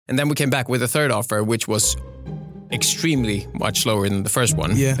And then we came back with a third offer, which was extremely much lower than the first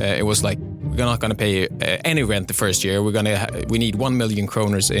one. Yeah. It was like, we're not going to pay any rent the first year. We need 1 million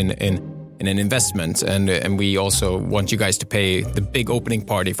kroners in an investment, and we also want you guys to pay the big opening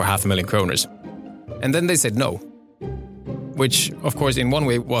party for 500,000 kroners. And then they said no, which of course in one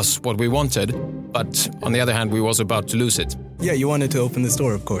way was what we wanted, but on the other hand we were also about to lose it. Yeah, you wanted to open the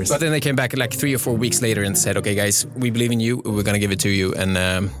store, of course. But then they came back like 3 or 4 weeks later and said, okay guys, we believe in you, we're going to give it to you.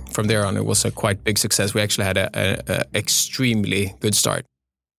 And from there on it was a quite big success. We actually had a extremely good start.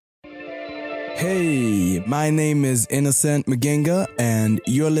 Hey, my name is Innocent Maginga, and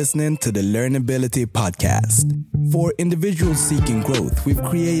you're listening to the Learnability Podcast. For individuals seeking growth, we've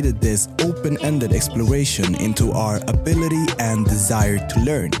created this open-ended exploration into our ability and desire to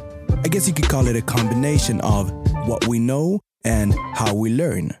learn. I guess you could call it a combination of what we know and how we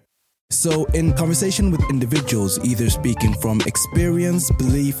learn. So in conversation with individuals, either speaking from experience,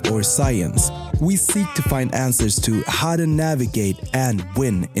 belief, or science, we seek to find answers to how to navigate and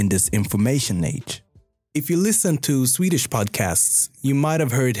win in this information age. If you listen to Swedish podcasts, you might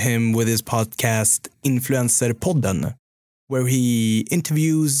have heard him with his podcast Influencerpodden, where he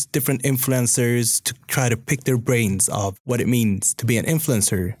interviews different influencers to try to pick their brains of what it means to be an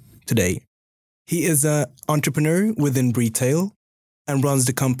influencer today. He is an entrepreneur within retail and runs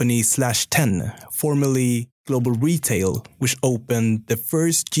the company Slash10, formerly Global Retail, which opened the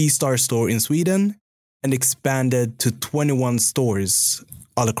first G-Star store in Sweden and expanded to 21 stores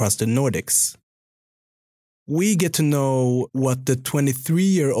all across the Nordics. We get to know what the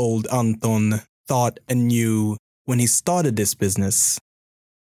 23-year-old Anton thought and knew when he started this business,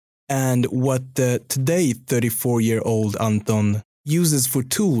 and what the today 34-year-old Anton uses for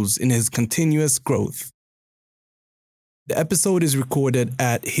tools in his continuous growth. The episode is recorded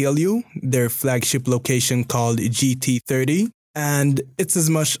at Helio, their flagship location called GT30, and it's as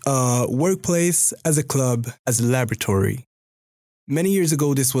much a workplace as a club as a laboratory. Many years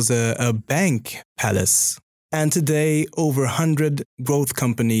ago, this was a bank palace, and today over 100 growth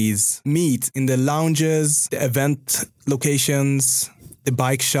companies meet in the lounges, the event locations, the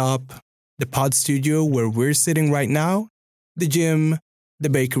bike shop, the pod studio where we're sitting right now, the gym, the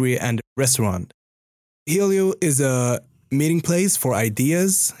bakery, and restaurant. Helio is a meeting place for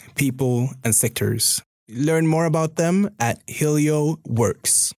ideas, people, and sectors. Learn more about them at Helio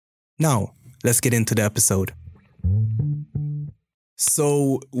Works. Now, let's get into the episode.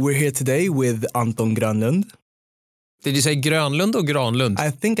 So, we're here today with Anton Granlund. Did you say Grönlund or Granlund? I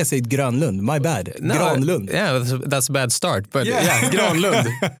think I said Granlund. My bad. No, Granlund. Yeah, that's a bad start. But yeah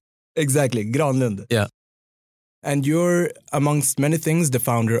Granlund. Exactly, Granlund. Yeah. And you're, amongst many things, the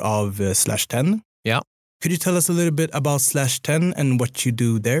founder of Slash10. Yeah. Could you tell us a little bit about Slash10 and what you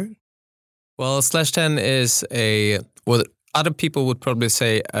do there? Well, Slash10 is what other people would probably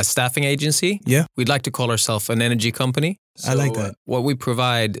say a staffing agency. Yeah. We'd like to call ourselves an energy company. I like that. What we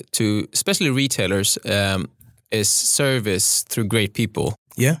provide to especially retailers is service through great people.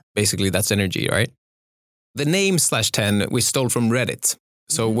 Yeah. Basically, that's energy, right? The name Slash10 we stole from Reddit.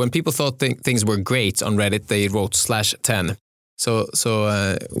 So when people thought things were great on Reddit, they wrote Slash10. So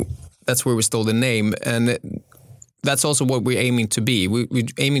that's where we stole the name. And that's also what we're aiming to be. We're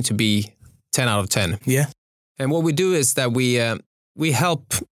aiming to be 10 out of 10. Yeah. And what we do is that we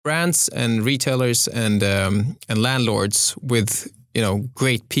help brands and retailers and landlords with,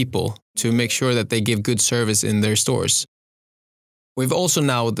 great people to make sure that they give good service in their stores. We've also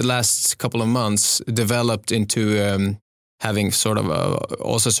now, the last couple of months, developed into having sort of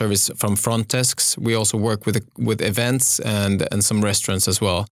also service from front desks. We also work with events and some restaurants as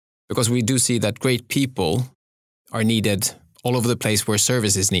well, because we do see that great people are needed all over the place where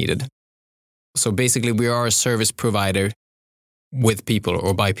service is needed. So basically, we are a service provider with people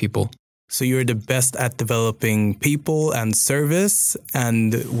or by people. So you're the best at developing people and service,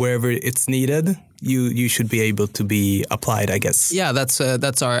 and wherever it's needed, you should be able to be applied, I guess. Yeah, that's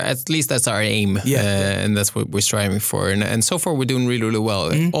our aim. Yeah. And that's what we're striving for. And so far, we're doing really, really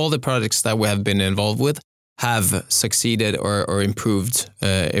well. Mm. All the projects that we have been involved with have succeeded or improved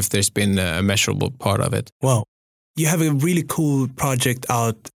if there's been a measurable part of it. Wow. You have a really cool project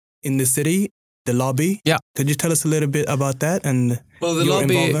out in the city, the lobby. Yeah. Could you tell us a little bit about that and the your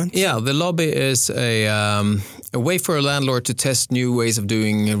lobby, involvement? Yeah, the lobby is a way for a landlord to test new ways of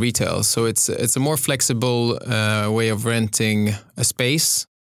doing retail. So it's a more flexible way of renting a space,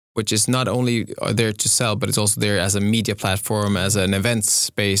 which is not only there to sell, but it's also there as a media platform, as an event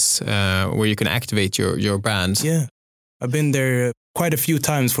space where you can activate your brand. Yeah, I've been there quite a few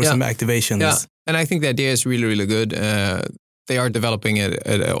times for some activations. Yeah, and I think the idea is really, really good. They are developing it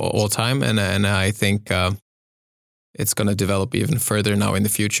at all time, and I think it's going to develop even further now in the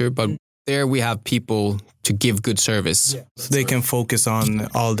future. But there we have people to give good service. Yeah. So they can focus on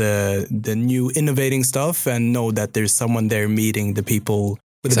all the new innovating stuff and know that there's someone there meeting the people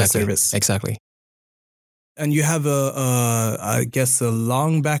with the best service. Exactly. And you have I guess a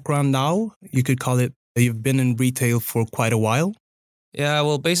long background now. You could call it, you've been in retail for quite a while. Yeah,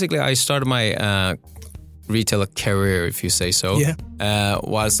 well, basically I started my retail career, if you say so,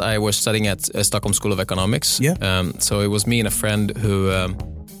 whilst I was studying at Stockholm School of Economics. Yeah. So it was me and a friend who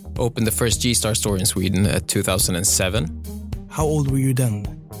opened the first G-Star store in Sweden at 2007. How old were you then?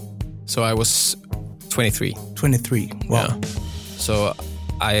 So I was 23. 23. Wow. Yeah. So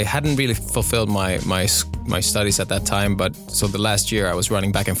I hadn't really fulfilled my studies at that time, but so the last year I was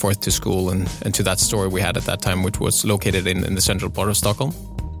running back and forth to school and to that store we had at that time, which was located in the central part of Stockholm.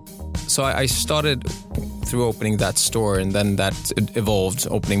 So I started through opening that store, and then that evolved,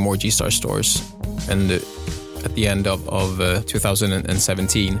 opening more G-Star stores. And at the end of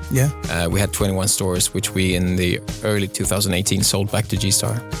 2017, we had 21 stores, which we in the early 2018 sold back to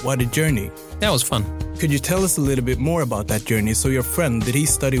G-Star. What a journey. That was fun. Could you tell us a little bit more about that journey? So your friend, did he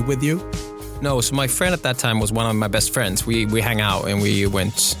study with you? No, so my friend at that time was one of my best friends. We hang out and we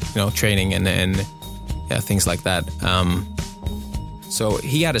went, training and things like that. So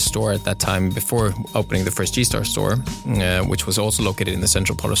he had a store at that time before opening the first G-Star store, which was also located in the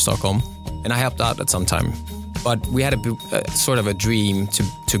central part of Stockholm. And I helped out at some time. But we had a sort of a dream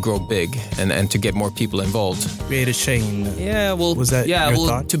to grow big and to get more people involved. Create a chain. Yeah, well, was that your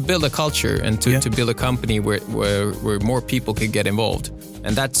thought? To build a culture and to build a company where more people could get involved.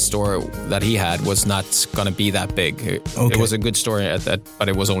 And that store that he had was not going to be that big. It was a good store at that, but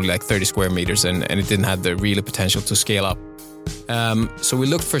it was only like 30 square meters and it didn't have the real potential to scale up. So we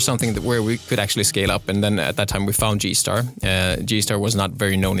looked for something where we could actually scale up, and then at that time we found G-Star. G-Star was not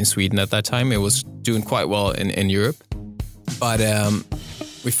very known in Sweden at that time. It was doing quite well in Europe. But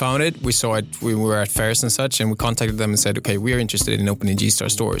we found it, we saw it, we were at fairs and such, and we contacted them and said, okay, we are interested in opening G-Star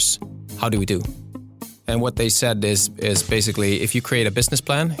stores. How do we do? And what they said is basically, if you create a business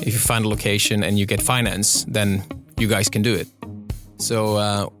plan, if you find a location and you get finance, then you guys can do it.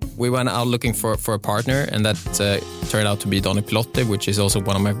 So we went out looking for a partner, and that turned out to be Donny Pilotti, which is also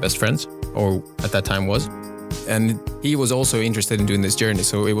one of my best friends, or at that time was. And he was also interested in doing this journey.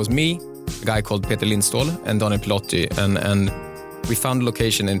 So it was me, a guy called Peter Lindstål, and Donny Pilotti. And we found a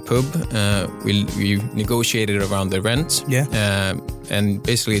location in Pub. We negotiated around the rent. And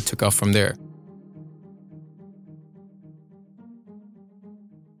basically it took off from there.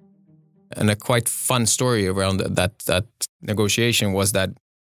 And a quite fun story around that negotiation was that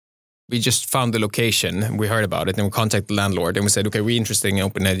we just found the location, we heard about it, and we contacted the landlord, and we said, okay, we're interested in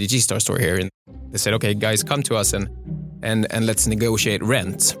opening a G-Star store here. And they said, okay, guys, come to us and let's negotiate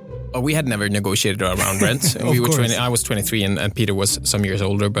rent. But we had never negotiated around rent. And we were I was 23 and Peter was some years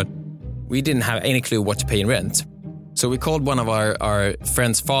older, but we didn't have any clue what to pay in rent. So we called one of our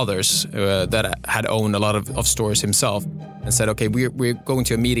friend's fathers that had owned a lot of stores himself and said, okay, we're going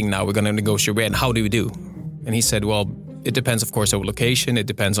to a meeting now. We're going to negotiate rent. How do we do? And he said, well, it depends, of course, on location. It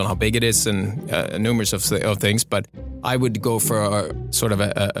depends on how big it is and numerous of things. But I would go for a sort of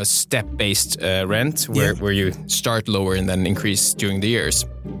a step-based rent where you start lower and then increase during the years.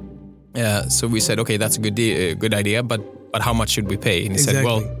 So we said, okay, that's a good idea. But how much should we pay? And he said,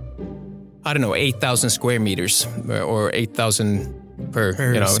 well, I don't know, 8,000 square meters or 8,000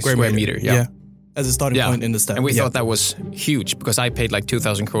 per square meter. Yeah. As a starting point in the step. And we thought that was huge because I paid like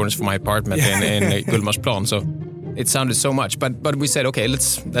 2,000 kronor for my apartment in Gullmarsplan. So it sounded so much. But we said, okay,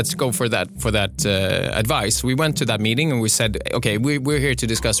 let's go for that advice. We went to that meeting and we said, okay, we're here to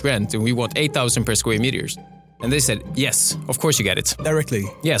discuss rent and we want 8,000 per square meters. And they said, yes, of course you get it. Directly.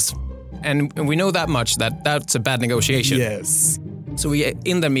 Yes. And we know that much that's a bad negotiation. Yes. So we,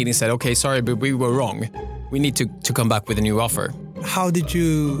 in that meeting, said, okay, sorry, but we were wrong. We need to come back with a new offer. How did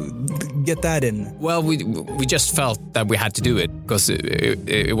you get that in? Well, we just felt that we had to do it because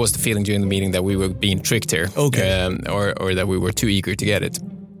it was the feeling during the meeting that we were being tricked here. Okay. Or that we were too eager to get it.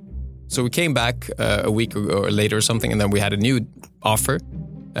 So we came back a week or later or something, and then we had a new offer,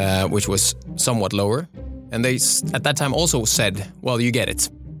 which was somewhat lower. And they, at that time, also said, well, you get it.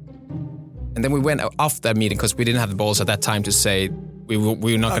 And then we went off that meeting because we didn't have the balls at that time to say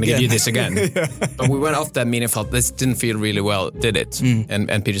we're not going to give you this again. But we went off that meeting and felt this didn't feel really well, did it?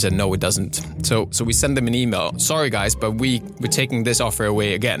 And Peter said, no, it doesn't. So we sent them an email. Sorry, guys, but we're taking this offer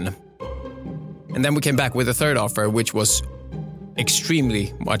away again. And then we came back with a third offer, which was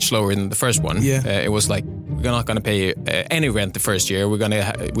extremely much lower than the first one. It was like, we're not going to pay any rent the first year.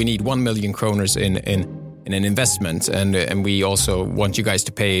 We need 1 million kronor in an investment, and we also want you guys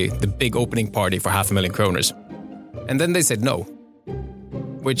to pay the big opening party for 500,000 kronor. And then they said no,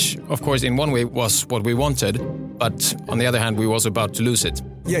 which of course in one way was what we wanted, but on the other hand, we were also about to lose it.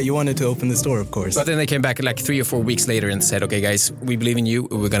 Yeah, you wanted to open the store, of course. But then they came back like 3 or 4 weeks later and said, okay, guys, we believe in you.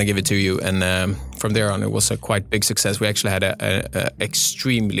 We're going to give it to you. And from there on, it was a quite big success. We actually had a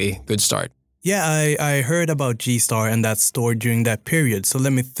extremely good start. Yeah, I heard about G-Star and that store during that period. So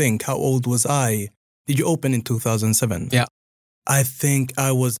let me think, how old was I? Did you open in 2007? Yeah. I think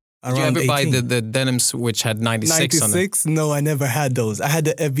I was around 18. Did you ever buy the denims which had 96 on them? 96? No, I never had those. I had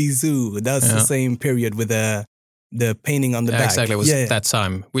the Ebizu. That's the same period with the painting on the back. Exactly, it was that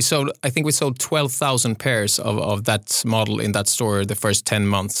time. I think we sold 12,000 pairs of that model in that store the first 10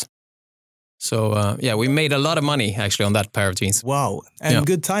 months. So, we made a lot of money actually on that pair of jeans. Wow. And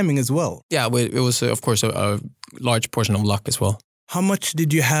good timing as well. Yeah, it was, of course, a large portion of luck as well. How much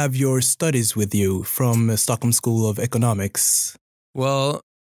did you have your studies with you from Stockholm School of Economics? Well,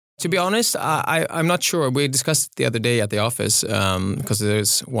 to be honest, I'm not sure. We discussed it the other day at the office because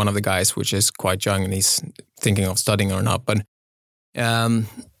there's one of the guys which is quite young and he's thinking of studying or not. But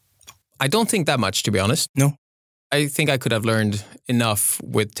I don't think that much, to be honest. No. I think I could have learned enough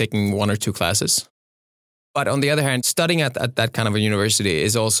with taking 1 or 2 classes. But on the other hand, studying at that kind of a university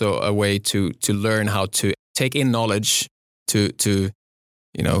is also a way to learn how to take in knowledge, to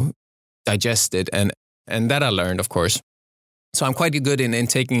digest it. And that I learned, of course. So I'm quite good in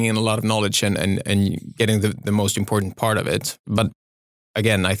taking in a lot of knowledge and getting the most important part of it. But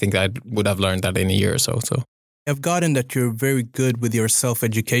again, I think I would have learned that in a year or so. I've gotten that you're very good with your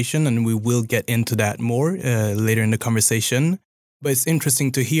self-education, and we will get into that more later in the conversation. But it's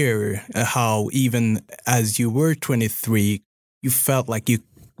interesting to hear how even as you were 23, you felt like you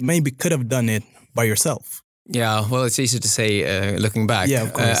maybe could have done it by yourself. Yeah, well, it's easy to say looking back. Yeah,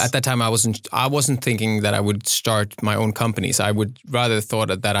 of course. At that time, I wasn't thinking that I would start my own companies. I would rather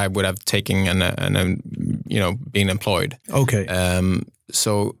thought that I would have taken and been employed. Okay.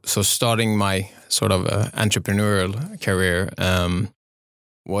 So starting my sort of entrepreneurial career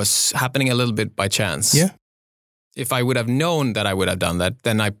was happening a little bit by chance. Yeah. If I would have known that I would have done that,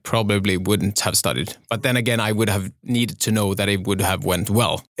 then I probably wouldn't have studied. But then again, I would have needed to know that it would have went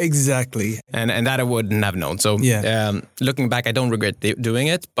well. Exactly. And that I wouldn't have known. So looking back, I don't regret doing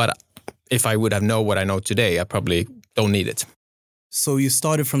it. But if I would have known what I know today, I probably don't need it. So you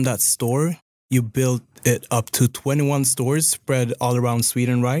started from that store. You built it up to 21 stores spread all around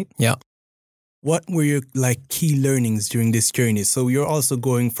Sweden, right? Yeah. What were your key learnings during this journey? So you're also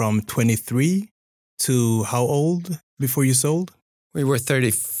going from 23 to how old before you sold? We were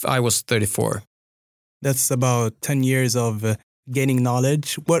 30. I was 34. That's about 10 years of gaining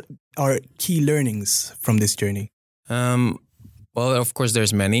knowledge. What are key learnings from this journey? Well, of course,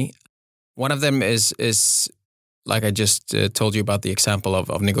 there's many. One of them is like I just told you about the example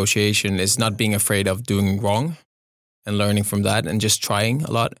of negotiation, is not being afraid of doing wrong and learning from that and just trying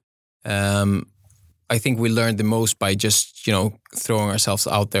a lot. I think we learned the most by just, throwing ourselves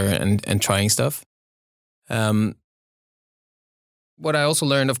out there and trying stuff. What I also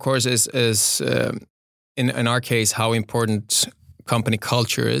learned, of course, is in our case, how important company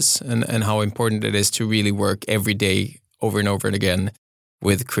culture is and how important it is to really work every day over and over and again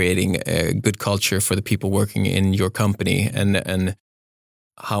with creating a good culture for the people working in your company and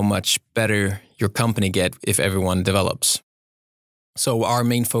how much better your company get if everyone develops. So our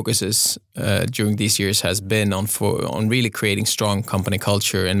main focuses during these years has been on really creating strong company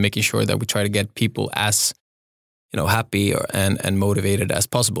culture and making sure that we try to get people as happy and motivated as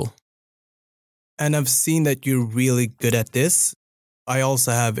possible. And I've seen that you're really good at this. I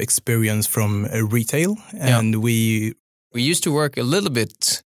also have experience from retail, and we used to work a little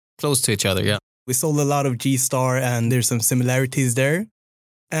bit close to each other. Yeah, we sold a lot of G-Star, and there's some similarities there.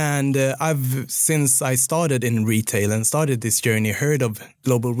 And since I started in retail and started this journey, heard of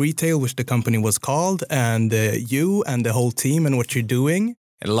Global Retail, which the company was called, and you and the whole team and what you're doing.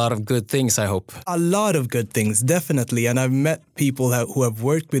 And a lot of good things, I hope. A lot of good things, definitely. And I've met people who have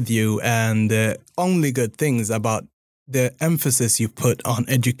worked with you, and only good things about the emphasis you put on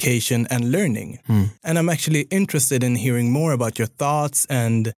education and learning. And I'm actually interested in hearing more about your thoughts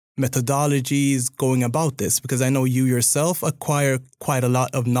and methodologies going about this, because I know you yourself acquire quite a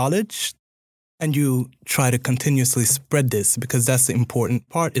lot of knowledge and you try to continuously spread this, because that's the important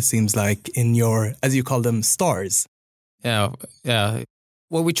part, it seems like, in your, as you call them, stars. Yeah.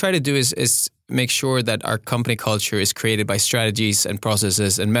 What we try to do is make sure that our company culture is created by strategies and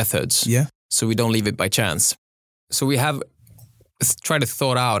processes and methods. Yeah. So we don't leave it by chance. So we have tried to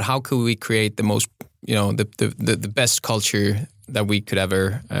thought out how could we create the most, the best culture that we could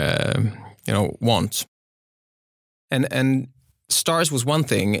ever, want. And stars was one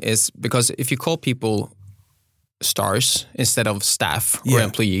thing, is because if you call people stars instead of staff or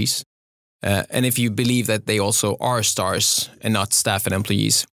employees. And if you believe that they also are stars and not staff and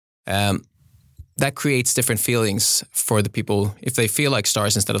employees, that creates different feelings for the people. If they feel like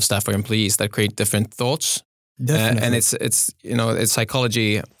stars instead of staff or employees, that create different thoughts. And it's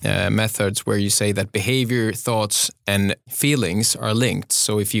psychology methods where you say that behavior, thoughts, and feelings are linked.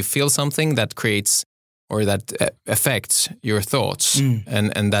 So if you feel something, that creates or that affects your thoughts,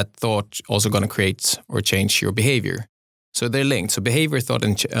 and that thought also going to create or change your behavior. So they're linked. So behavior, thought,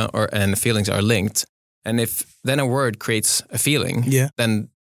 and feelings are linked. And if then a word creates a feeling, then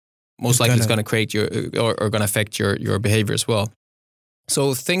most likely it's going to create or going to affect your behavior as well.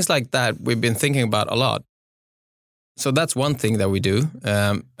 So things like that we've been thinking about a lot. So that's one thing that we do.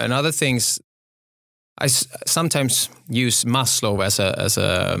 And other things, I sometimes use Maslow as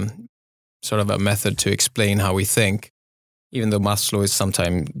a sort of a method to explain how we think, even though Maslow is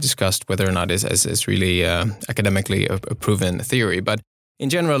sometimes discussed whether or not it's really academically a proven theory. But in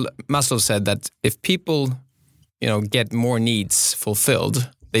general, Maslow said that if people, get more needs fulfilled,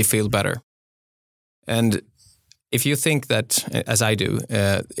 they feel better. And if you think that, as I do,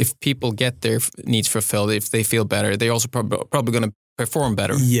 if people get their needs fulfilled, if they feel better, they're also probably going to perform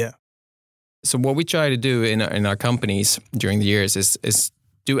better. Yeah. So what we try to do in our companies during the years is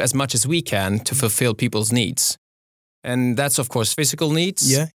do as much as we can to fulfill people's needs. And that's, of course, physical needs.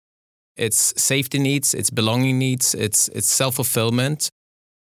 Yeah. It's safety needs. It's belonging needs. It's self-fulfillment.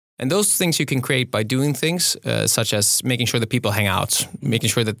 And those things you can create by doing things, such as making sure that people hang out, making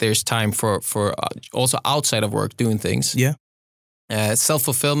sure that there's time for also outside of work doing things. Yeah.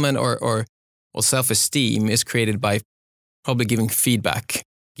 Self-fulfillment or self-esteem is created by probably giving feedback,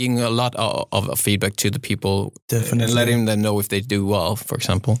 giving a lot of feedback to the people. Definitely. And letting them know if they do well, for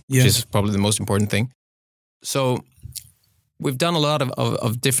example, which is probably the most important thing. So we've done a lot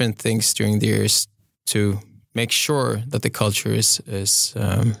of different things during the years to make sure that the culture is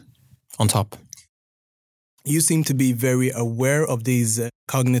on top. You seem to be very aware of these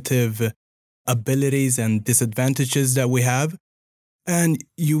cognitive abilities and disadvantages that we have. And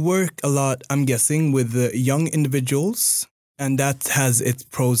you work a lot, I'm guessing, with young individuals. And that has its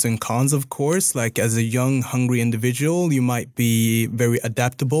pros and cons, of course. Like as a young, hungry individual, you might be very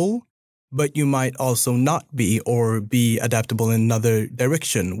adaptable, but you might also not be or be adaptable in another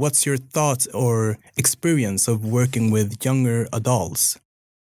direction. What's your thoughts or experience of working with younger adults?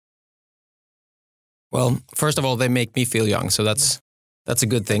 Well, first of all, they make me feel young, so that's a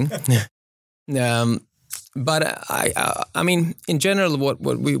good thing. But I mean, in general,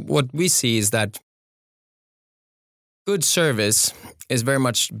 what we see is that good service is very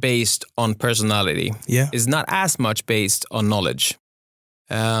much based on personality. Yeah, it's not as much based on knowledge.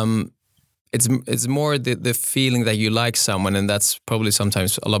 It's more the feeling that you like someone, and that's probably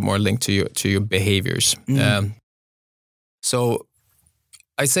sometimes a lot more linked to your behaviors. So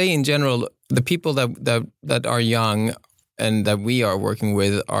I say in general, the people that are young and that we are working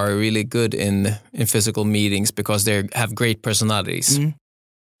with are really good in physical meetings because they have great personalities.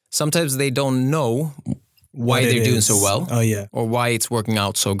 Sometimes they don't know why they're doing so well, or why it's working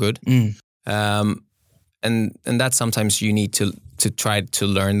out so good. And that sometimes you need to try to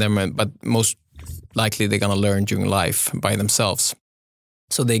learn them, but most likely they're going to learn during life by themselves.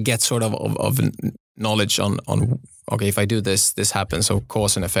 So they get sort of knowledge on okay, if I do this happens, so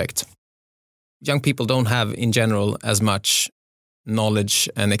cause and effect. Young people don't have, in general, as much knowledge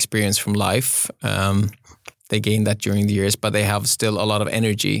and experience from life. They gain that during the years, but they have still a lot of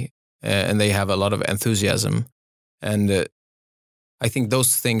energy and they have a lot of enthusiasm. And I think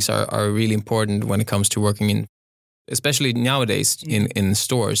those things are really important when it comes to working in, especially nowadays in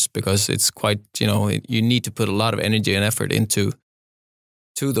stores, because it's quite, you need to put a lot of energy and effort into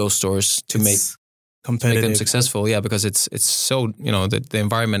those stores to make them successful. Yeah, because it's so, the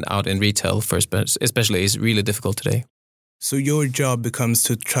environment out in retail, especially, is really difficult today. So your job becomes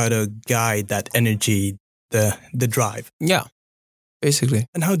to try to guide that energy, the drive. Yeah, basically.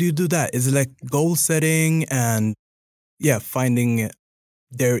 And how do you do that? Is it like goal setting and finding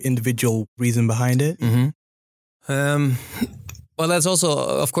their individual reason behind it? Well, that's also,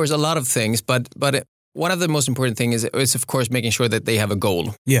 of course, a lot of things, but one of the most important things is, of course, making sure that they have a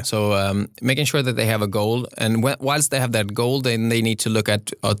goal. Yeah. So making sure that they have a goal, and whilst they have that goal, then they need to look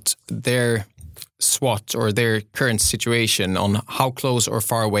at their SWOT or their current situation on how close or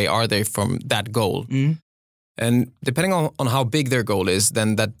far away are they from that goal. And depending on how big their goal is,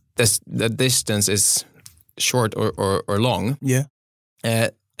 then that distance is short or long. Yeah.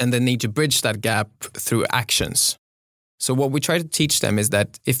 And they need to bridge that gap through actions. So what we try to teach them is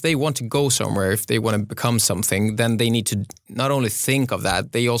that if they want to go somewhere, if they want to become something, then they need to not only think of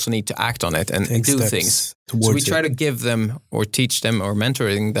that, they also need to act on it and do things. So we try to give them or teach them or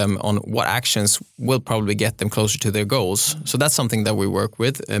mentoring them on what actions will probably get them closer to their goals. So that's something that we work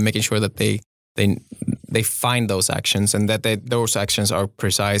with, making sure that they find those actions and that those actions are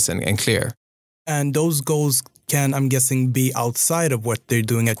precise and clear. And those goals can, I'm guessing, be outside of what they're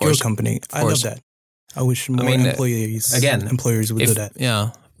doing at your company. I love that. I wish more employers would do that.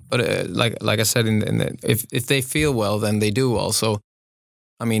 Yeah, but like I said, if they feel well, then they do well. So,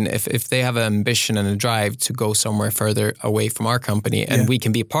 I mean, if they have an ambition and a drive to go somewhere further away from our company, and we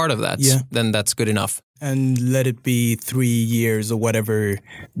can be a part of that, then that's good enough. And let it be 3 years or whatever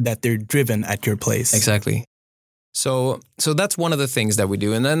that they're driven at your place. Exactly. So that's one of the things that we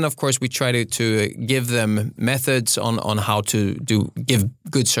do. And then, of course, we try to give them methods on how to give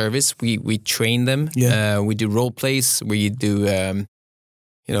good service. We train them. Yeah. We do role plays. We do,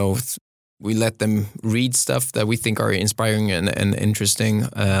 we let them read stuff that we think are inspiring and interesting.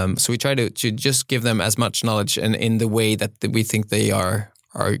 So we try to just give them as much knowledge and in the way that we think they are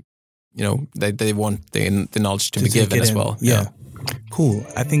they want the knowledge to be given as well. Yeah. Cool.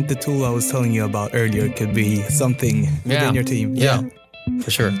 I think the tool I was telling you about earlier could be something within your team. Yeah, for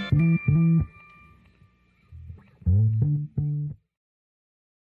sure.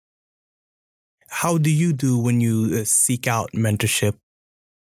 How do you do when you seek out mentorship?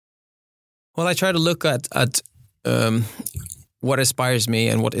 Well, I try to look at what inspires me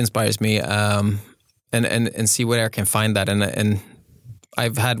and what inspires me, and see where I can find that. And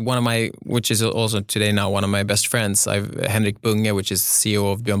I've had one of my, which is also today now one of my best friends. I've Henrik Bunge, which is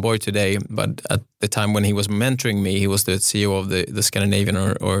CEO of Björn Borg today. But at the time when he was mentoring me, he was the CEO of the Scandinavian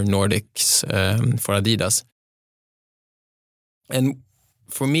or Nordics for Adidas. And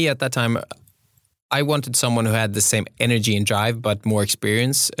for me at that time, I wanted someone who had the same energy and drive, but more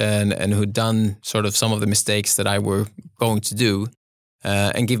experience and who'd done sort of some of the mistakes that I were going to do,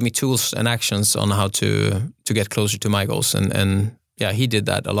 and give me tools and actions on how to get closer to my goals. And yeah, he did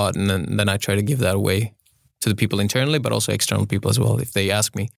that a lot. And then I try to give that away to the people internally, but also external people as well, if they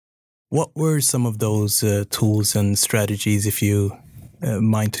ask me. What were some of those tools and strategies, if you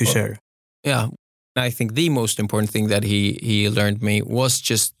mind to share? Yeah, I think the most important thing that he learned me was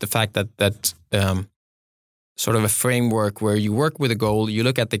just the fact that sort of a framework where you work with a goal, you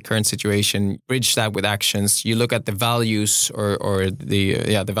look at the current situation, bridge that with actions, you look at the values or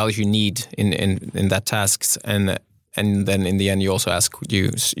the values you need in that tasks, and then in the end you also ask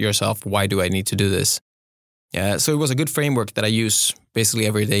yourself, why do I need to do this? Yeah, so it was a good framework that I use basically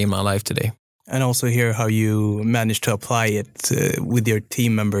every day in my life today. And also hear how you managed to apply it with your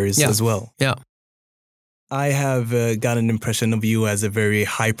team members as well. Yeah. I have got an impression of you as a very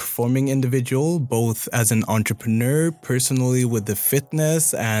high-performing individual, both as an entrepreneur, personally with the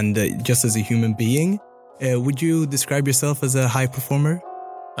fitness, and just as a human being. Would you describe yourself as a high performer?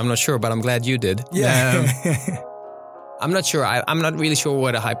 I'm not sure, but I'm glad you did. Yeah. I'm not sure. I'm not really sure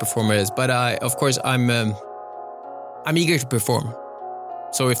what a high performer is, but of course I'm eager to perform.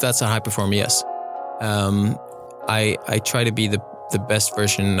 So if that's a high performer, yes. I try to be the best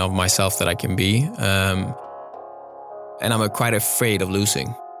version of myself that I can be. And I'm quite afraid of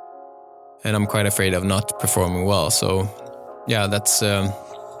losing. And I'm quite afraid of not performing well. So yeah, that's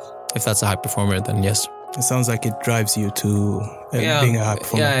if that's a high performer, then yes. It sounds like it drives you to being a high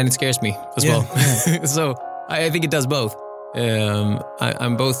performer. Yeah, and it scares me as well. Yeah. So I think it does both.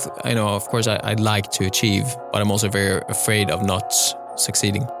 I'm both, of course I'd like to achieve, but I'm also very afraid of not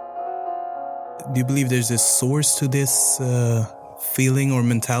succeeding. Do you believe there's a source to this feeling or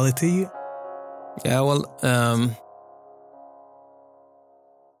mentality? Yeah, well,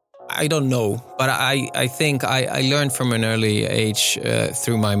 I don't know, but I think I learned from an early age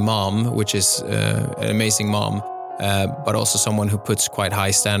through my mom, which is an amazing mom, but also someone who puts quite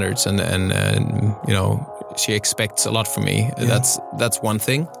high standards and she expects a lot from me. Yeah. That's one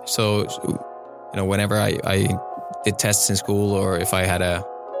thing. So, whenever I did tests in school or if I had a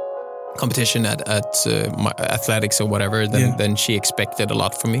competition at my athletics or whatever, then she expected a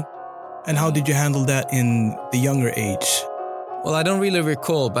lot from me. And how did you handle that in the younger age? Well, I don't really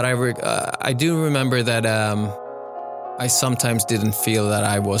recall, but I do remember that I sometimes didn't feel that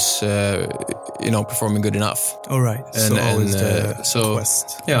I was, performing good enough. All right. So always the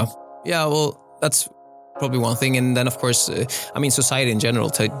quest. Yeah. Yeah, well, that's probably one thing. And then, of course, society in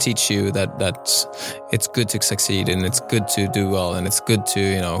general teach you that it's good to succeed and it's good to do well and it's good to,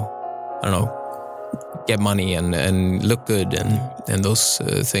 get money and look good and those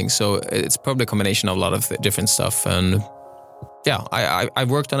things. So it's probably a combination of a lot of different stuff. And yeah, I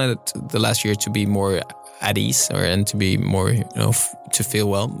worked on it the last year to be more at ease and to be more, to feel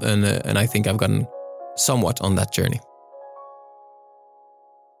well. And I think I've gotten somewhat on that journey.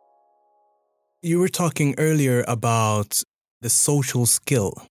 You were talking earlier about the social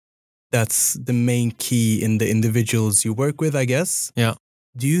skill. That's the main key in the individuals you work with, I guess. Yeah.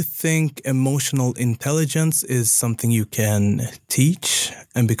 Do you think emotional intelligence is something you can teach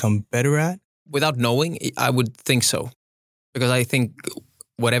and become better at? Without knowing, I would think so. Because I think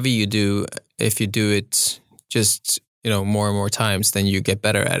whatever you do, if you do it just, more and more times, then you get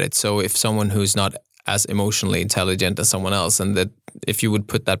better at it. So if someone who's not as emotionally intelligent as someone else, and that if you would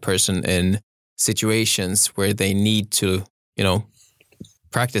put that person in situations where they need to,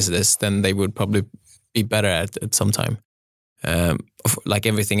 practice this, then they would probably be better at it sometime. Like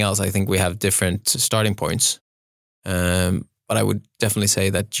everything else, I think we have different starting points. But I would definitely say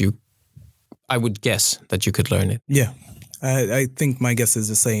that I would guess that you could learn it. Yeah, I think my guess is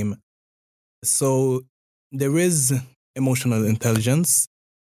the same. So there is emotional intelligence,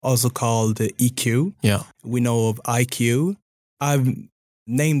 also called EQ. Yeah. We know of IQ. I've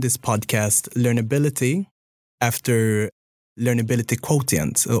named this podcast Learnability after Learnability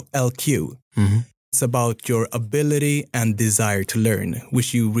Quotient, so LQ. Mm-hmm. It's about your ability and desire to learn,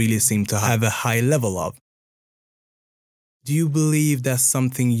 which you really seem to have a high level of. Do you believe that's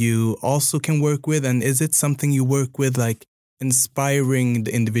something you also can work with? And is it something you work with, like inspiring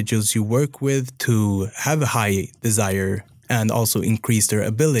the individuals you work with to have a high desire and also increase their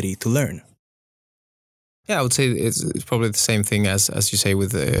ability to learn? Yeah, I would say it's probably the same thing as you say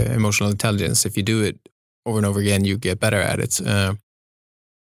with emotional intelligence. If you do it over and over again, you get better at it.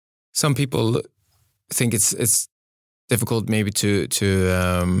 Some people think it's difficult maybe to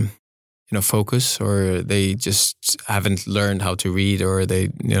focus, or they just haven't learned how to read, or they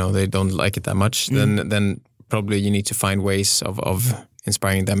don't like it that much. Then probably you need to find ways of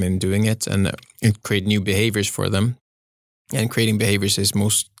inspiring them in doing it and create new behaviors for them. And creating behaviors is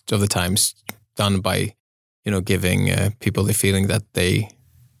most of the times done by giving people the feeling that they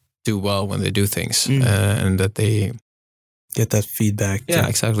do well when they do things, and that they get that feedback. Yeah,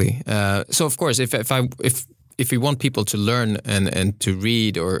 exactly. So of course, if we want people to learn and to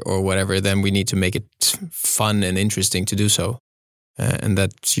read or whatever, then we need to make it fun and interesting to do so, and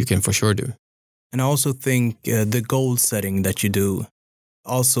that you can for sure do. And I also think the goal setting that you do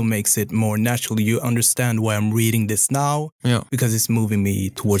also makes it more natural. You understand why I'm reading this now, because it's moving me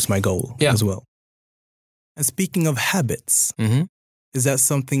towards my goal as well. And speaking of habits, is that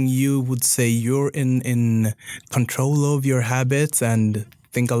something you would say you're in control of your habits and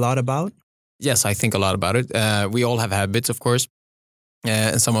think a lot about? Yes, I think a lot about it. We all have habits, of course.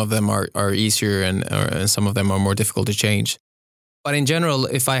 And some of them are easier and some of them are more difficult to change. But in general,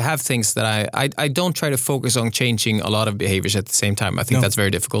 if I have things that I don't try to focus on changing a lot of behaviors at the same time. I think that's very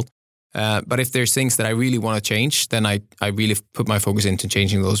difficult. But if there's things that I really want to change, then I really put my focus into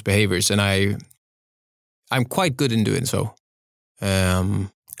changing those behaviors. And I'm quite good in doing so.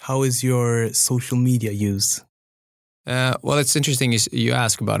 How is your social media use? Well, it's interesting you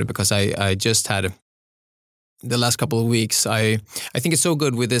ask about it, because I just had the last couple of weeks. I think it's so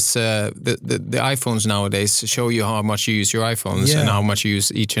good with this the iPhones nowadays show you how much you use your iPhones and how much you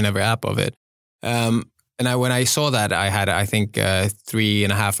use each and every app of it. And when I saw that, I had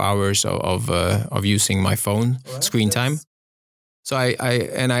 3.5 hours of using my phone screen time. So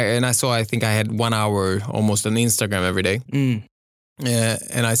I saw I think I had 1 hour almost on Instagram every day.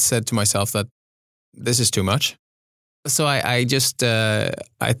 And I said to myself that this is too much. So I just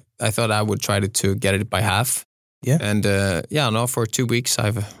I thought I would try to get it by half. Yeah. And for 2 weeks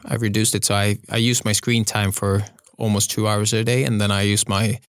I've reduced it. So I use my screen time for almost 2 hours a day, and then I use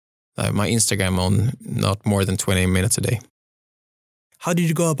my Instagram on not more than 20 minutes a day. How did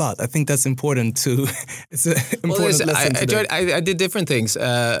you go about? I think that's important too. It's an important lesson today. I did different things.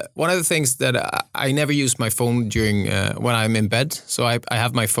 One of the things that I never use my phone during when I'm in bed. So I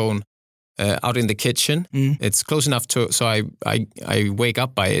have my phone out in the kitchen. It's close enough so I wake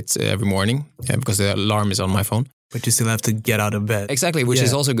up by it every morning because the alarm is on my phone. But you still have to get out of bed. Exactly, which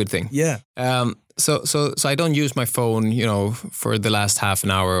is also a good thing. Yeah. So I don't use my phone, for the last half an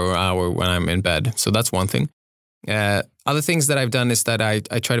hour or hour when I'm in bed. So that's one thing. Other things that I've done is that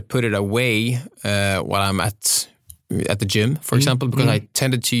I try to put it away while I'm at the gym, for example, because I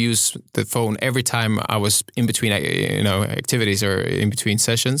tended to use the phone every time I was in between, activities or in between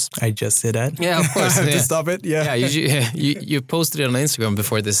sessions. I just said that. Yeah, of course. To stop it. Yeah. Yeah. You posted it on Instagram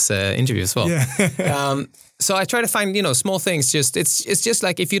before this interview as well. Yeah. So I try to find small things. It's just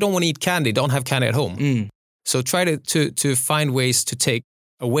like if you don't want to eat candy, don't have candy at home. So try to find ways to take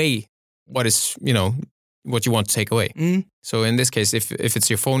away what is what you want to take away. So in this case, if it's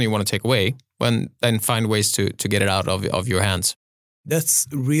your phone you want to take away, then find ways to get it out of your hands. That's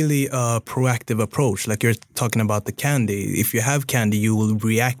really a proactive approach. Like you're talking about the candy. If you have candy, you will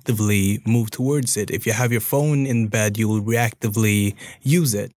reactively move towards it. If you have your phone in bed, you will reactively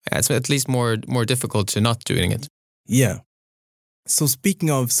use it. It's at least more difficult to not doing it. Yeah. So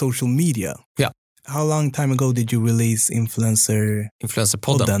speaking of social media. Yeah. How long time ago did you release Influencer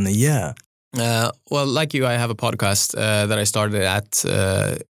Podden? Yeah. Well, like you, I have a podcast that I started at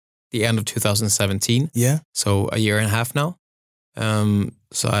the end of 2017. Yeah. So a year and a half now.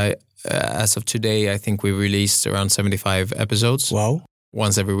 So as of today, I think we released around 75 episodes. Wow.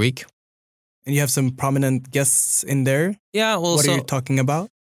 Once every week. And you have some prominent guests in there? Yeah. Well, what are you talking about?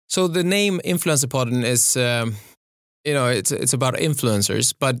 So the name Influencer Podden is, it's about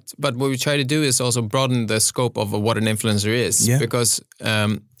influencers, but what we try to do is also broaden the scope of what an influencer is. Yeah. Because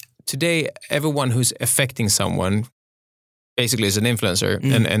today, everyone who's affecting someone basically is an influencer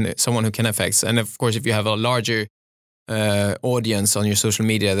and someone who can affect. And of course, if you have a larger audience on your social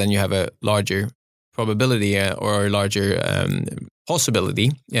media, then you have a larger probability or a larger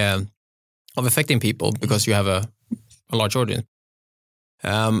possibility of affecting people because you have a large audience.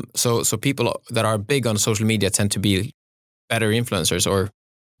 So people that are big on social media tend to be better influencers, or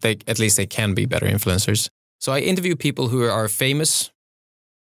at least they can be better influencers. So I interview people who are famous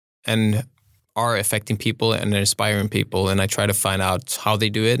and are affecting people and inspiring people, and I try to find out how they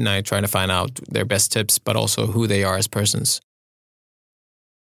do it, and I try to find out their best tips, but also who they are as persons.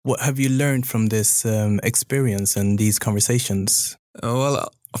 What have you learned from this experience and these conversations?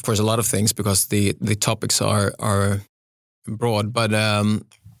 Well, of course, a lot of things, because the topics are broad. But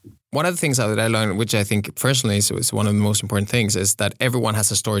one of the things that I learned, which I think personally is one of the most important things, is that everyone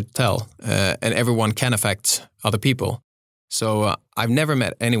has a story to tell, and everyone can affect other people. So I've never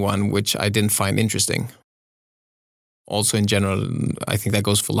met anyone which I didn't find interesting. Also in general, I think that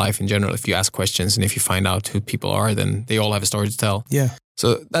goes for life in general. If you ask questions and if you find out who people are, then they all have a story to tell. Yeah.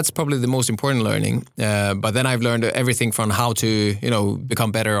 So that's probably the most important learning. But then I've learned everything from how to,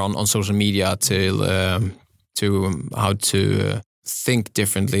 become better on social media to how to think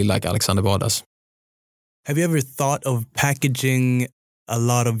differently, like Alexander Bard does. Have you ever thought of packaging a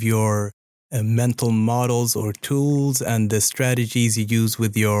lot of your mental models or tools and the strategies you use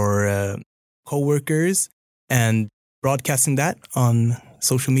with your coworkers and broadcasting that on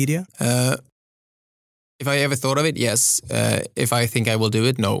social media? If I ever thought of it, yes. If I think I will do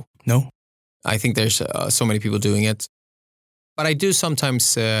it, no. No? I think there's so many people doing it. But I do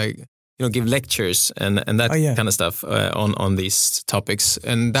sometimes, give lectures and that kind of stuff on these topics,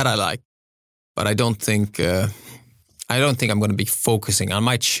 and that I like. But I don't think I'm going to be focusing. I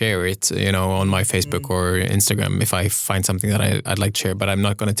might share it, on my Facebook or Instagram if I find something that I'd like to share. But I'm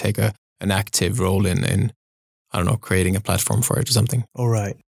not going to take an active role in I don't know, creating a platform for it or something. All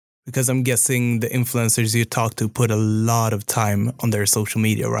right. Because I'm guessing the influencers you talk to put a lot of time on their social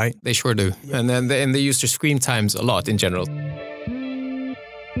media, right? They sure do. Yeah. And then they use their screen times a lot in general.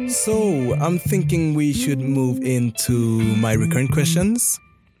 So I'm thinking we should move into my recurrent questions.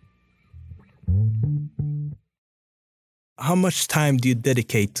 How much time do you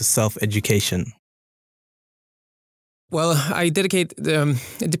dedicate to self-education? Well, I dedicate,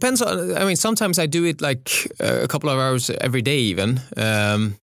 it depends on, sometimes I do it like a couple of hours every day even.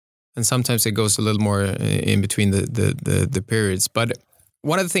 And sometimes it goes a little more in between the periods. But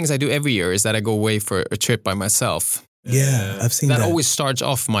one of the things I do every year is that I go away for a trip by myself. Yeah, I've seen that. That always starts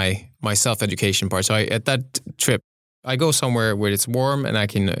off my self-education part. So at that trip, I go somewhere where it's warm and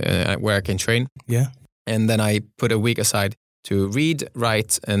where I can train. Yeah. And then I put a week aside to read,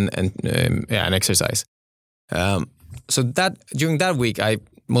 write, and exercise. So that during that week, I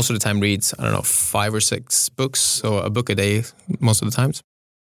most of the time read, 5 or 6 books, so a book a day most of the times.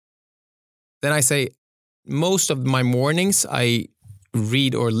 Then I say most of my mornings I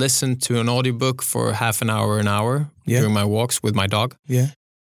read or listen to an audiobook for half an hour during my walks with my dog. Yeah.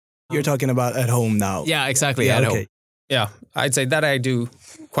 You're talking about at home now. Yeah, exactly. At home. Yeah, I'd say that I do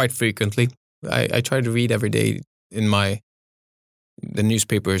quite frequently. I try to read every day in the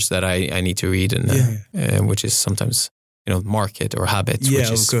newspapers that I need to read, and which is sometimes market or habits, which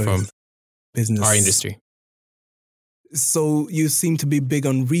is from business, our industry. So you seem to be big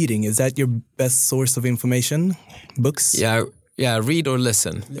on reading. Is that your best source of information? Books? Yeah. Read or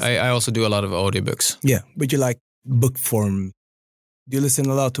listen. I also do a lot of audiobooks. Yeah, but you like book form. Do you listen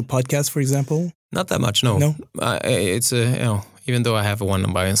a lot to podcasts, for example? Not that much, no. No? It's even though I have one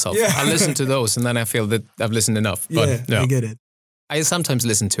by myself, I listen to those and then I feel that I've listened enough. But I get it. I sometimes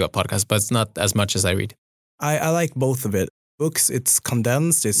listen to a podcast, but it's not as much as I read. I like both of it. Books, it's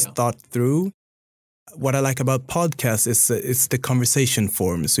condensed, it's thought through. what I like about podcasts is it's the conversation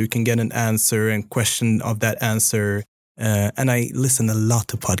form. So you can get an answer and question of that answer. And I listen a lot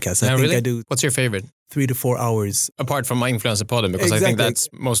to podcasts. I think really? I do. What's your favorite? 3 to 4 hours. Apart from my Influencer Podden, because I think that's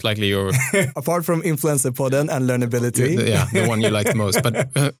most likely your... Apart from Influencer Podden and Learnability. The one you like the most.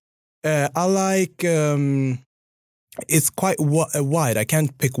 But I like... it's quite wide. I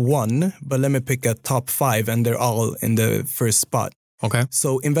can't pick one, but let me pick a top 5 and they're all in the first spot. Okay.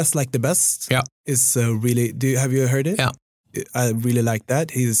 So Invest Like the Best Yeah. is really... Have you heard it? Yeah. I really like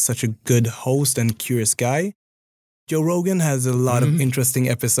that. He's such a good host and curious guy. Joe Rogan has a lot of interesting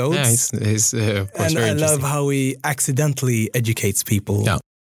episodes. Yeah, he's of course, and very I love interesting. how he accidentally educates people. Yeah.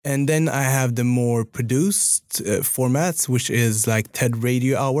 And then I have the more produced formats, which is like TED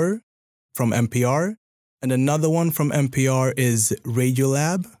Radio Hour from NPR. And another one from NPR is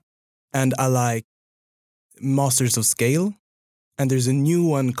Radiolab. And I like Masters of Scale. And there's a new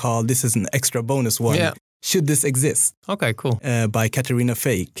one called, this is an extra bonus one, Yeah. Should This Exist? Okay, cool. By Katarina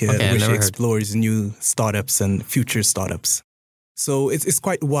Fake, Okay, which never heard. explores new startups and future startups. So it's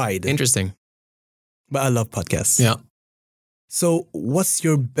quite wide. Interesting. But I love podcasts. Yeah. So what's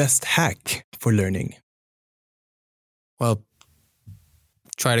your best hack for learning? Well,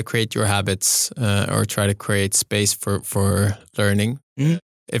 try to create your habits or try to create space for learning. Mhm.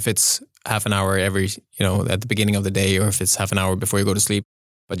 If it's half an hour every, at the beginning of the day, or if it's half an hour before you go to sleep,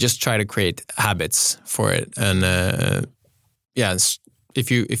 but just try to create habits for it. And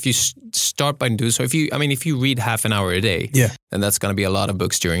if you start by doing so, if you read half an hour a day, then that's going to be a lot of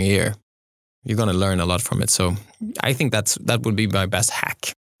books during a year. You're going to learn a lot from it. So I think that would be my best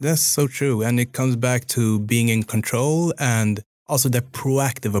hack. That's so true. And it comes back to being in control and also the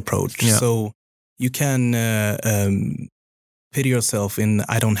proactive approach. Yeah. So you can pity yourself in,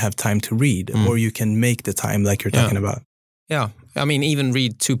 I don't have time to read, or you can make the time like you're talking about. Yeah. Even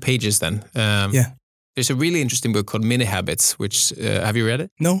read 2 pages then. There's a really interesting book called Mini Habits, which, have you read it?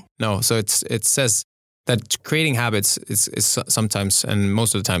 No. So it says that creating habits is sometimes, and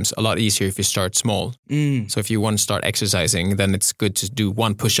most of the times, a lot easier if you start small. So if you want to start exercising, then it's good to do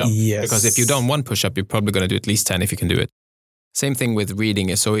 1 push-up. Yes. Because if you don't 1 push-up, you're probably going to do at least 10 if you can do it. Same thing with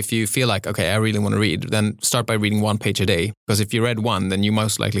reading. So if you feel like, okay, I really want to read, then start by reading 1 page a day. Because if you read 1, then you're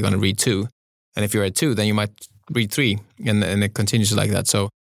most likely going to read 2. And if you read 2, then you might read 3. And it continues like that. So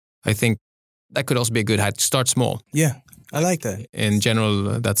I think that could also be a good hack. Start small. Yeah, I like that. In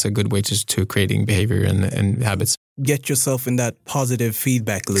general, that's a good way to creating behavior and habits. Get yourself in that positive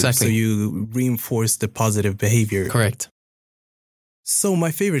feedback loop. Exactly. So you reinforce the positive behavior. Correct. So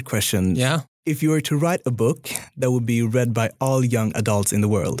my favorite question. Yeah. If you were to write a book that would be read by all young adults in the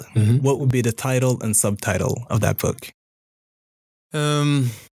world, what would be the title and subtitle of that book?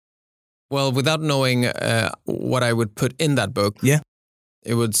 Well, without knowing what I would put in that book,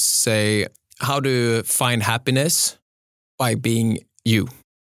 it would say how to find happiness by being you.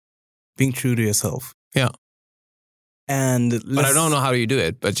 Being true to yourself. Yeah. But I don't know how you do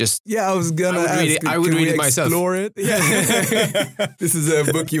it, but just... Yeah, I was going to ask. I would read it myself. Explore it? Yeah. This is a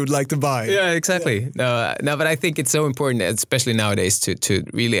book you would like to buy. Yeah, exactly. Yeah. No, but I think it's so important, especially nowadays, to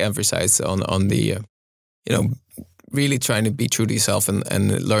really emphasize on the, really trying to be true to yourself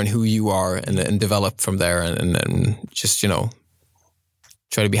and learn who you are and develop from there and just,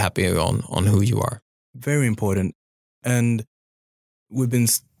 try to be happy on who you are. Very important. And we've been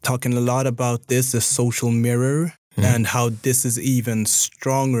talking a lot about this, the social mirror, and how this is even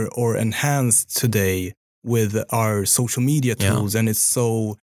stronger or enhanced today with our social media tools. And it's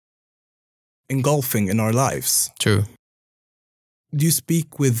so engulfing in our lives. True. Do you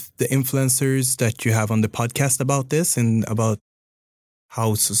speak with the influencers that you have on the podcast about this and about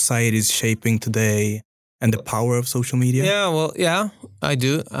how society is shaping today and the power of social media? Yeah, I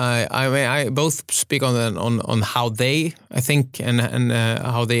do. I both speak on how they, I think, and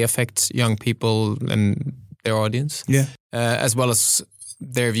how they affect young people and their audience. Yeah. As well as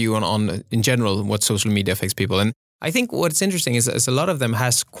their view on in general what social media affects people. And I think what's interesting is a lot of them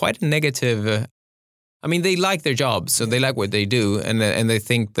has quite a negative. They like their jobs, so they like what they do, and they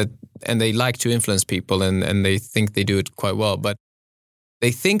think that, and they like to influence people, and they think they do it quite well, but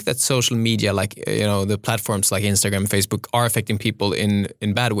they think that social media, like the platforms like Instagram, Facebook, are affecting people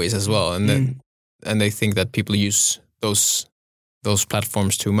in bad ways as well, and they think that people use those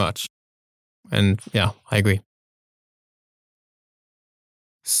platforms too much, and yeah, I agree.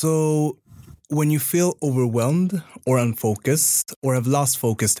 So, when you feel overwhelmed or unfocused or have lost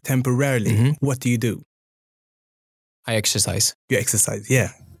focus temporarily, what do you do? I exercise. You exercise,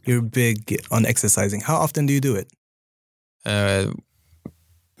 yeah. You're big on exercising. How often do you do it?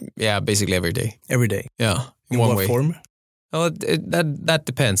 Basically every day. Every day? Yeah. In what form? Well, that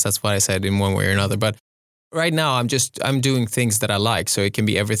depends. That's what I said in one way or another. But right now, I'm doing things that I like. So it can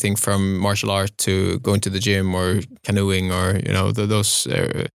be everything from martial art to going to the gym or canoeing or those.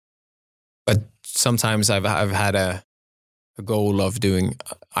 But sometimes I've had a goal of doing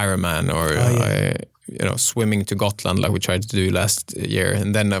Ironman or swimming to Gotland like we tried to do last year.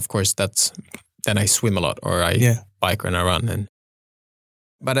 And then of course then I swim a lot or I bike and I run.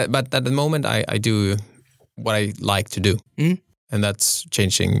 But at the moment I do what I like to do. And that's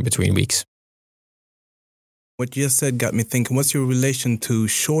changing between weeks. What you just said got me thinking, what's your relation to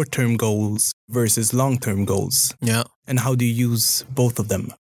short-term goals versus long-term goals? Yeah. And how do you use both of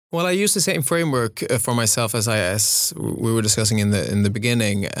them? Well, I use the same framework for myself as we were discussing in the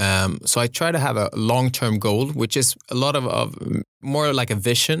beginning. So I try to have a long-term goal, which is a lot of more like a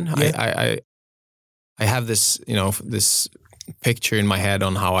vision. Yeah. I have this, this picture in my head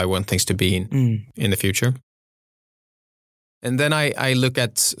on how I want things to be in the future. And then I look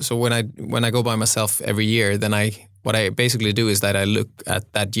at, so when I go by myself every year, then what I basically do is that I look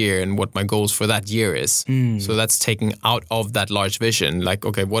at that year and what my goals for that year is. So that's taking out of that large vision. Like,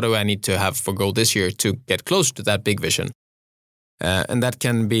 okay, what do I need to have for goal this year to get close to that big vision? And that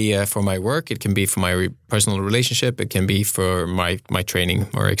can be for my work. It can be for my personal relationship. It can be for my training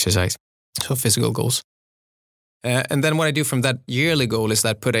or exercise. So physical goals. And then what I do from that yearly goal is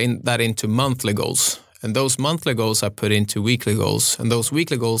that put that into monthly goals. And those monthly goals I put into weekly goals. And those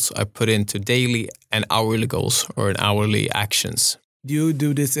weekly goals I put into daily and hourly goals or in hourly actions. Do you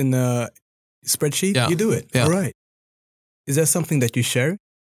do this in a spreadsheet? Yeah. You do it? Yeah. All right. Is that something that you share?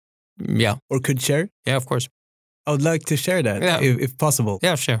 Yeah. Or could share? Yeah, of course. I would like to share that if possible.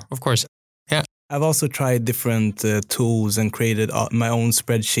 Yeah, sure. Of course. Yeah. I've also tried different tools and created my own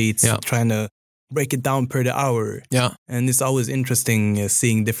spreadsheets, trying to break it down per the hour. Yeah. And it's always interesting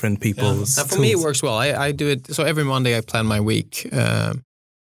seeing different people's For me, it works well. I do it. So every Monday I plan my week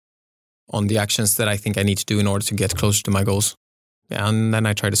on the actions that I think I need to do in order to get closer to my goals. Yeah, and then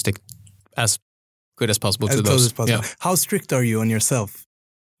I try to stick as good as possible to those. Close as possible. Yeah. How strict are you on yourself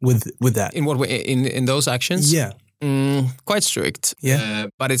with that? In what way? In those actions? Yeah. Quite strict. Yeah.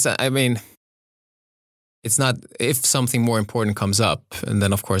 But it's not, if something more important comes up, and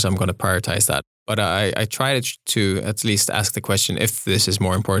then of course I'm going to prioritize that. But I try to at least ask the question if this is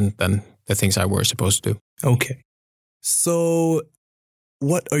more important than the things I were supposed to do. Okay. So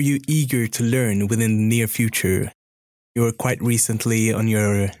what are you eager to learn within the near future? You were quite recently on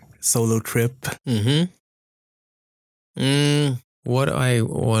your solo trip. What do I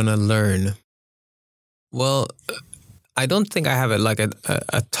want to learn? Well, I don't think I have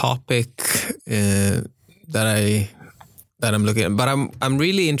a topic that I'm looking at, but I'm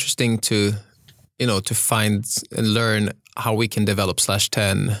really interesting to find and learn how we can develop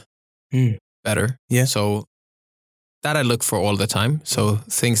 /10 better. Yeah. So that I look for all the time. So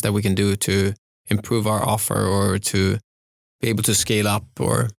things that we can do to improve our offer or to be able to scale up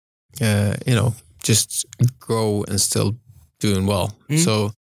or just grow and still doing well.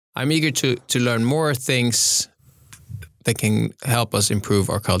 So I'm eager to learn more things that can help us improve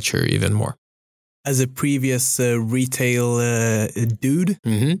our culture even more. As a previous retail dude,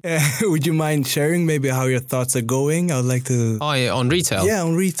 would you mind sharing maybe how your thoughts are going? I would like to... Oh, yeah, on retail? Yeah,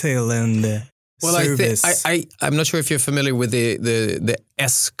 on retail and service. I'm not sure if you're familiar with the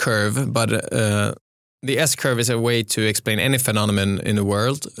S-curve, but the S-curve is a way to explain any phenomenon in the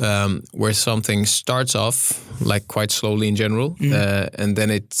world where something starts off like quite slowly in general, and then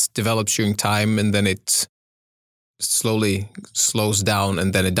it develops during time, and then it slowly slows down,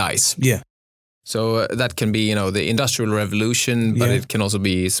 and then it dies. Yeah. So that can be, the Industrial Revolution, but it can also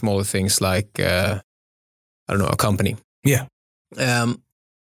be smaller things like, a company. Yeah.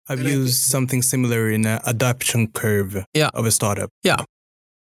 I've used something similar in an adoption curve of a startup. Yeah.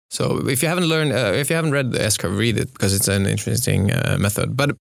 So if you haven't read the S-curve, read it because it's an interesting method.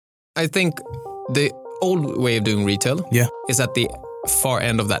 But I think the old way of doing retail is at the far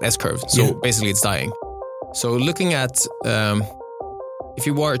end of that S-curve. So basically it's dying. So looking at... if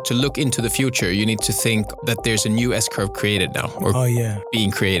you were to look into the future, you need to think that there's a new S-curve created now or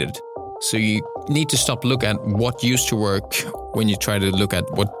being created. So you need to stop looking at what used to work when you try to look at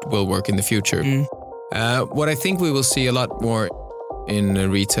what will work in the future. What I think we will see a lot more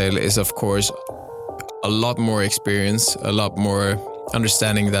in retail is, of course, a lot more experience, a lot more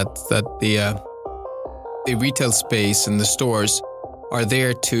understanding that the retail space and the stores are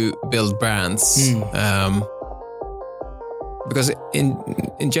there to build brands. Because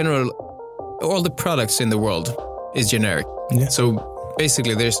in general, all the products in the world is generic. Yeah. So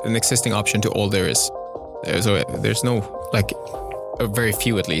basically, there's an existing option to all there is. So there's no, very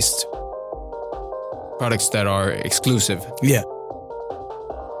few at least, products that are exclusive. Yeah.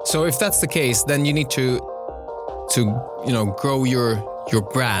 So if that's the case, then you need to grow your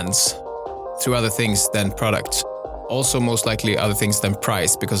brands through other things than products. Also, most likely other things than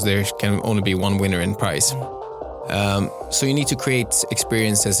price, because there can only be one winner in price. So you need to create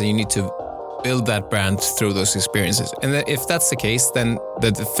experiences, and you need to build that brand through those experiences. And if that's the case, then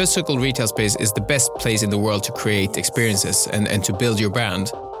the physical retail space is the best place in the world to create experiences and to build your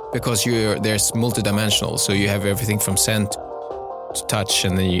brand, because there's multidimensional. So you have everything from scent to touch,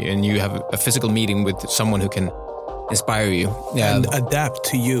 and then you have a physical meeting with someone who can inspire you. Yeah. And adapt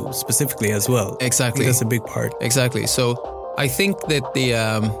to you specifically as well. Exactly. That's a big part. Exactly. So I think that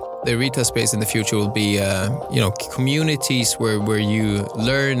the retail space in the future will be, communities where you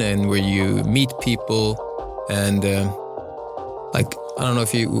learn and where you meet people, and I don't know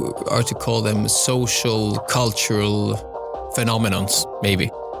if you are to call them social, cultural phenomenons,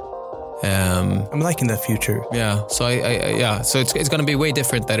 maybe. I'm liking that future. Yeah. So So it's going to be way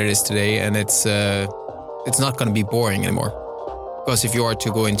different than it is today, and it's not going to be boring anymore. Because if you are to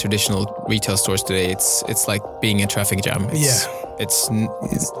go in traditional retail stores today, it's like being in a traffic jam. It's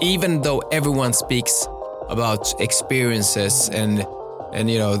even though everyone speaks about experiences and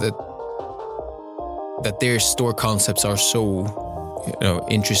that their store concepts are so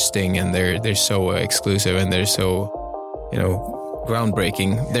interesting, and they're so exclusive, and they're so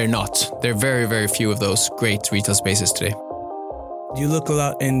groundbreaking. They're not. There are very, very few of those great retail spaces today. Do you look a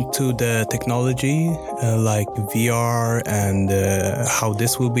lot into the technology, like VR, and how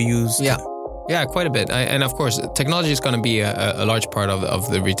this will be used? Yeah, quite a bit. And of course, technology is going to be a large part of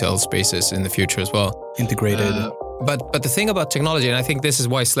the retail spaces in the future as well. Integrated. But the thing about technology, and I think this is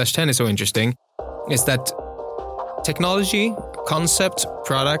why /10 is so interesting, is that technology, concept,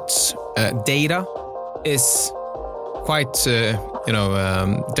 products, data is quite,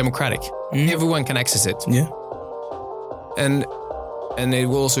 democratic. Everyone can access it. Yeah. And it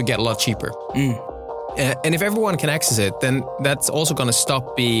will also get a lot cheaper. And if everyone can access it, then that's also going to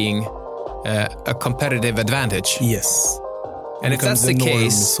stop being a competitive advantage. Yes. And if that's the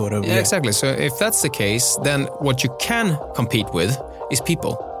case, sort of, exactly. So if that's the case, then what you can compete with is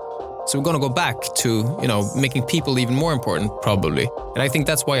people. So we're going to go back to, making people even more important, probably. And I think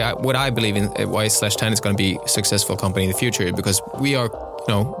that's what I believe in, why /10 is going to be a successful company in the future, because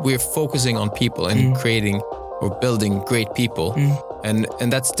we're focusing on people and creating or building great people.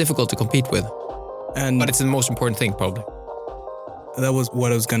 And that's difficult to compete with. But it's the most important thing, probably. That was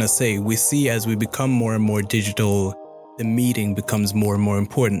what I was going to say. We see as we become more and more digital, the meeting becomes more and more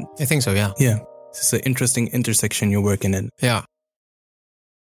important. I think so, yeah. Yeah. It's an interesting intersection you're working in. Yeah.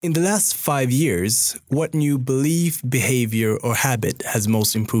 In the last 5 years, what new belief, behavior, or habit has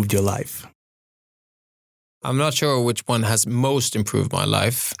most improved your life? I'm not sure which one has most improved my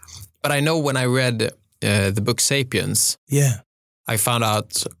life, but I know when I read the book Sapiens, I found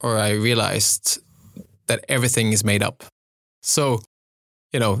out, or I realized that everything is made up. So,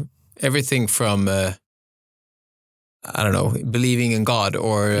 everything from, believing in God,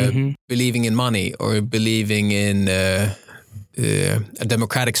 or believing in money, or believing in a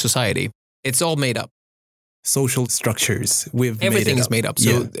democratic society. It's all made up. Social structures. Everything is made up.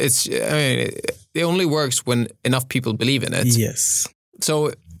 So it only works when enough people believe in it. Yes.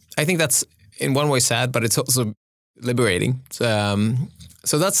 So I think that's in one way sad, but it's also liberating.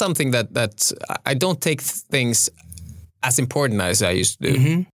 So that's something that I don't take things as important as I used to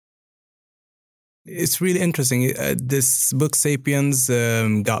do. It's really interesting. This book, Sapiens,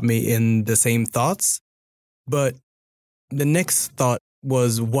 got me in the same thoughts. But the next thought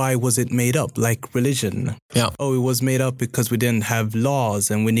was, why was it made up? Like religion. Yeah. Oh, it was made up because we didn't have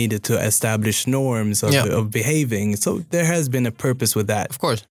laws and we needed to establish norms of behaving. So there has been a purpose with that. Of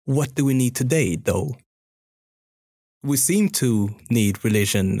course. What do we need today, though? We seem to need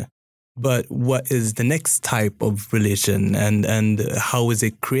religion, but what is the next type of religion, and how is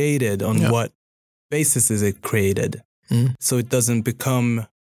it created? On what basis is it created? So it doesn't become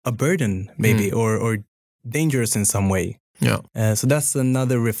a burden, maybe, or dangerous in some way. Yeah. So that's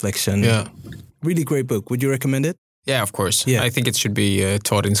another reflection. Yeah. Really great book. Would you recommend it? Yeah, of course. Yeah. I think it should be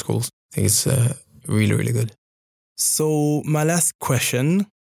taught in schools. I think it's really, really good. So my last question,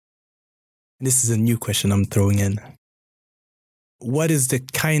 this is a new question I'm throwing in. What is the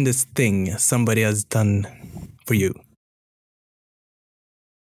kindest thing somebody has done for you?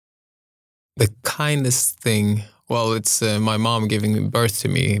 The kindest thing... Well, it's my mom giving birth to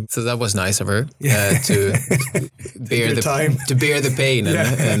me, so that was nice of her to bear the pain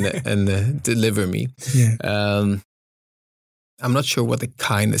and deliver me. Yeah. I'm not sure what the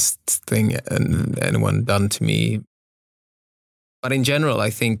kindest thing anyone done to me, but in general, I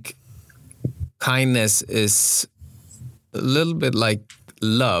think kindness is a little bit like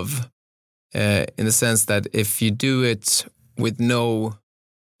love, in the sense that if you do it with no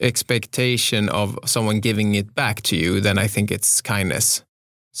expectation of someone giving it back to you, then I think it's kindness.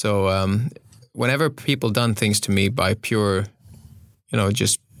 So whenever people done things to me by pure,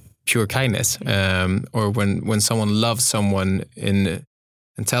 just pure kindness, or when someone loves someone and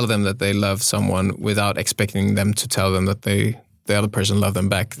tell them that they love someone without expecting them to tell them that the other person loved them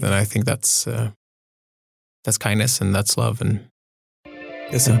back, then I think that's kindness and that's love. And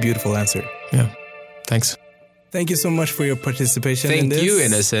it's a beautiful answer. Yeah, thanks. Thank you so much for your participation in this. Thank you,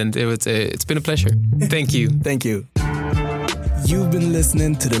 Innocent. It's been a pleasure. Thank you. Thank you. You've been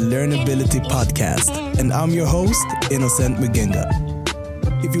listening to the Learnability Podcast, and I'm your host, Innocent Mugenga.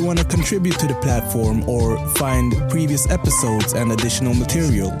 If you want to contribute to the platform or find previous episodes and additional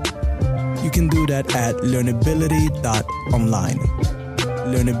material, you can do that at learnability.online.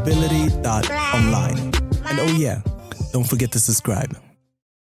 Learnability.online. And oh yeah, don't forget to subscribe.